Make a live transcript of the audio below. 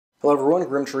Hello everyone,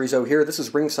 GrimmChorizo here. This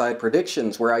is Ringside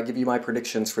Predictions, where I give you my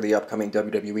predictions for the upcoming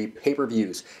WWE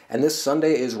pay-per-views. And this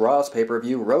Sunday is Raw's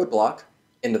pay-per-view, Roadblock,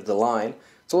 end of the line.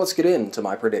 So let's get into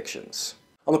my predictions.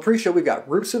 On the pre-show, we've got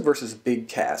Rusev versus Big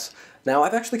Cass. Now,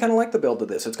 I've actually kind of liked the build of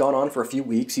this. It's gone on for a few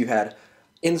weeks. You had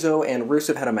Enzo and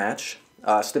Rusev had a match,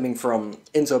 stemming from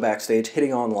Enzo backstage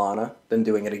hitting on Lana, then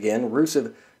doing it again.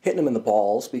 Rusev hitting him in the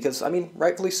balls, because, I mean,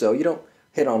 rightfully so. You don't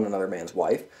hit on another man's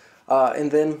wife. And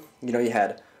then, you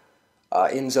had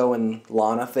Enzo and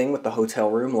Lana thing with the hotel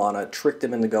room. Lana tricked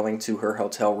him into going to her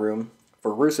hotel room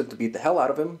for Rusev to beat the hell out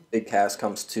of him. Big Cass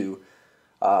comes to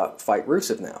fight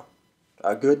Rusev now.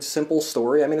 A good, simple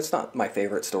story. I mean, it's not my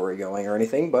favorite story going or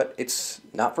anything, but it's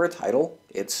not for a title.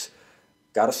 It's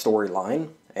got a storyline,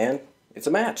 and it's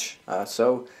a match.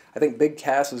 So I think Big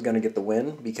Cass is going to get the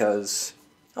win because,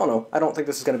 I don't know, I don't think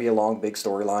this is going to be a long, big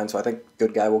storyline, so I think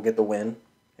good guy will get the win.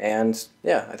 And,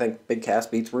 yeah, I think Big Cass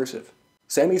beats Rusev.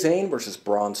 Sami Zayn versus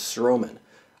Braun Strowman.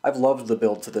 I've loved the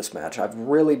build to this match. I've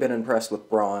really been impressed with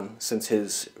Braun since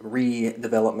his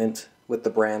redevelopment with the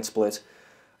brand split.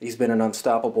 He's been an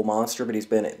unstoppable monster, but he's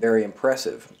been very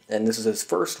impressive. And this is his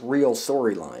first real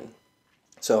storyline.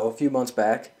 So a few months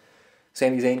back,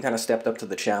 Sami Zayn kind of stepped up to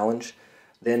the challenge.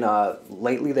 Then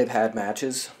lately they've had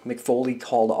matches. Mick Foley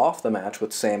called off the match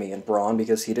with Sami and Braun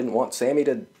because he didn't want Sami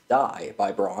to die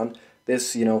by Braun.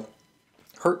 This,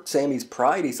 hurt Sami's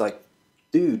pride. He's like,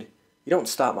 dude, you don't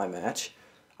stop my match.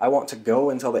 I want to go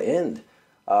until the end.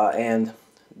 And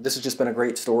this has just been a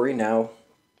great story. Now,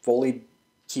 Foley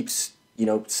keeps,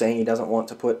 saying he doesn't want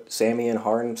to put Sami in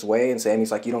harm's way, and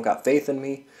Sami's like, you don't got faith in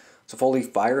me. So Foley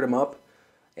fired him up,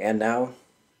 and now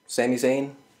Sami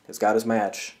Zayn has got his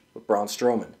match with Braun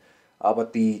Strowman.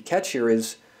 But the catch here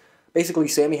is, basically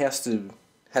Sami has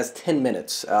 10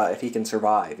 minutes if he can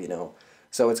survive,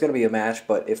 So it's going to be a match,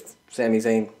 but if Sami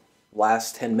Zayn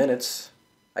lasts 10 minutes,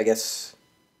 I guess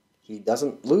he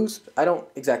doesn't lose? I don't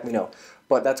exactly know.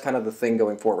 But that's kind of the thing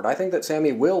going forward. I think that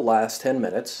Sami will last 10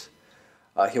 minutes.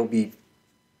 He'll be,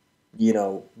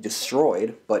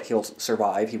 destroyed, but he'll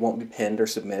survive. He won't be pinned or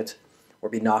submit or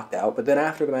be knocked out. But then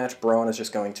after the match, Braun is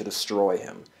just going to destroy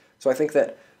him. So I think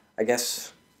that, I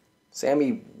guess,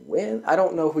 Sami wins. I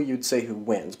don't know who you'd say who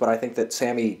wins, but I think that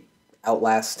Sami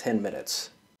outlasts 10 minutes.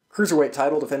 Cruiserweight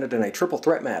title defended in a triple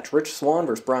threat match. Rich Swann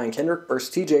versus Brian Kendrick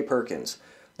versus TJ Perkins.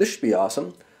 This should be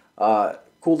awesome.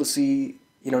 Cool to see,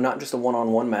 not just a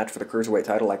one-on-one match for the Cruiserweight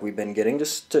title like we've been getting,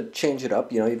 just to change it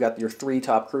up. You've got your 3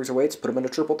 top Cruiserweights, put them in a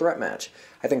triple threat match.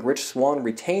 I think Rich Swann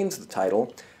retains the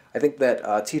title. I think that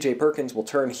TJ Perkins will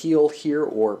turn heel here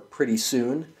or pretty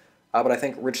soon. But I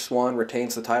think Rich Swann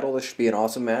retains the title. This should be an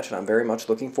awesome match, and I'm very much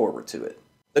looking forward to it.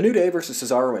 The New Day versus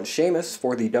Cesaro and Sheamus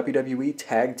for the WWE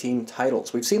Tag Team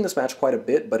titles. We've seen this match quite a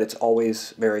bit, but it's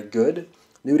always very good.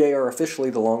 New Day are officially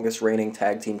the longest reigning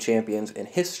tag team champions in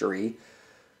history.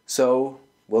 So,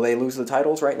 will they lose the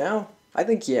titles right now? I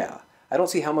think yeah. I don't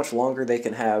see how much longer they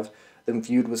can have them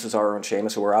feud with Cesaro and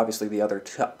Sheamus, who are obviously the other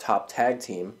top tag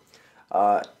team,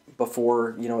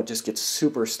 before, it just gets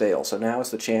super stale. So now is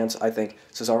the chance. I think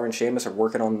Cesaro and Sheamus are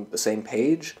working on the same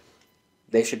page.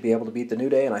 They should be able to beat the New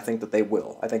Day, and I think that they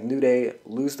will. I think New Day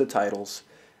lose the titles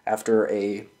after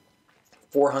a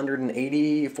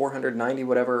 480, 490,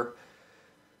 whatever,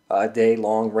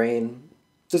 day-long reign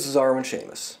to Cesaro and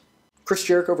Sheamus. Chris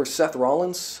Jericho versus Seth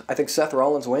Rollins. I think Seth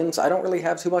Rollins wins. I don't really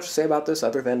have too much to say about this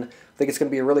other than I think it's going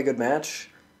to be a really good match,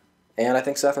 and I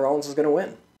think Seth Rollins is going to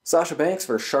win. Sasha Banks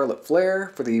versus Charlotte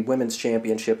Flair for the Women's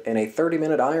Championship in a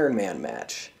 30-minute Iron Man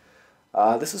match.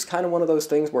 This is kind of one of those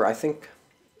things where I think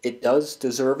it does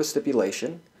deserve a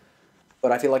stipulation,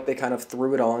 but I feel like they kind of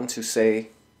threw it on to say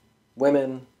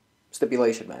women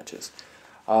stipulation matches.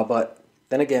 But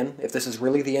then again, if this is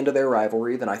really the end of their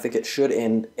rivalry, then I think it should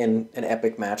end in an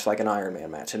epic match like an Iron Man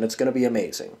match, and it's going to be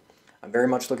amazing. I'm very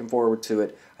much looking forward to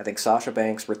it. I think Sasha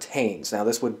Banks retains. Now,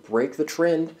 this would break the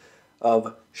trend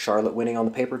of Charlotte winning on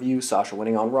the pay-per-view, Sasha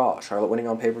winning on Raw, Charlotte winning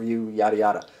on pay-per-view, yada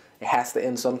yada. It has to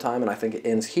end sometime, and I think it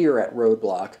ends here at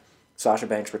Roadblock, Sasha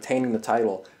Banks retaining the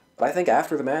title. But I think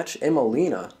after the match,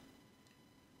 Emelina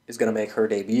is going to make her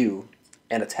debut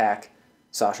and attack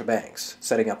Sasha Banks,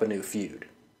 setting up a new feud.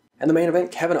 And the main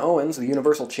event, Kevin Owens, the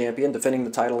Universal Champion, defending the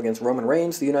title against Roman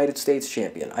Reigns, the United States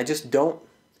Champion. I just don't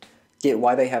get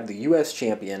why they have the U.S.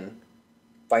 Champion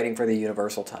fighting for the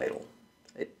Universal title.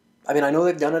 I mean, I know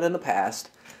they've done it in the past,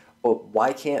 but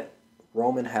why can't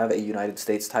Roman have a United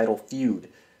States title feud?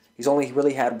 He's only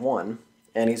really had one,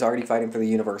 and he's already fighting for the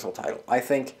Universal title. I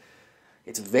think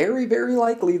it's very, very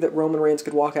likely that Roman Reigns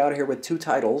could walk out of here with 2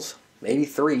 titles, maybe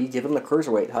 3, give him the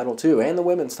Cruiserweight title too, and the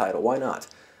Women's title, why not?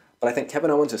 But I think Kevin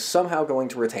Owens is somehow going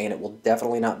to retain. It will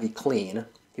definitely not be clean.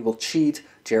 He will cheat,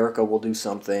 Jericho will do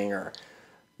something, or,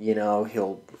 you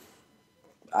know,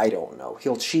 I don't know.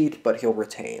 He'll cheat, but he'll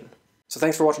retain. So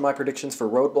thanks for watching my predictions for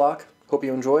Roadblock. Hope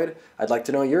you enjoyed. I'd like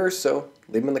to know yours, so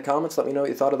leave them in the comments. Let me know what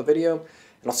you thought of the video.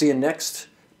 And I'll see you next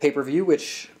pay-per-view,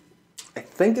 which I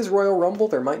think is Royal Rumble.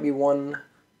 There might be one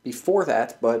before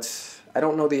that, but I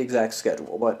don't know the exact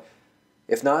schedule. But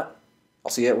if not,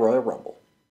 I'll see you at Royal Rumble.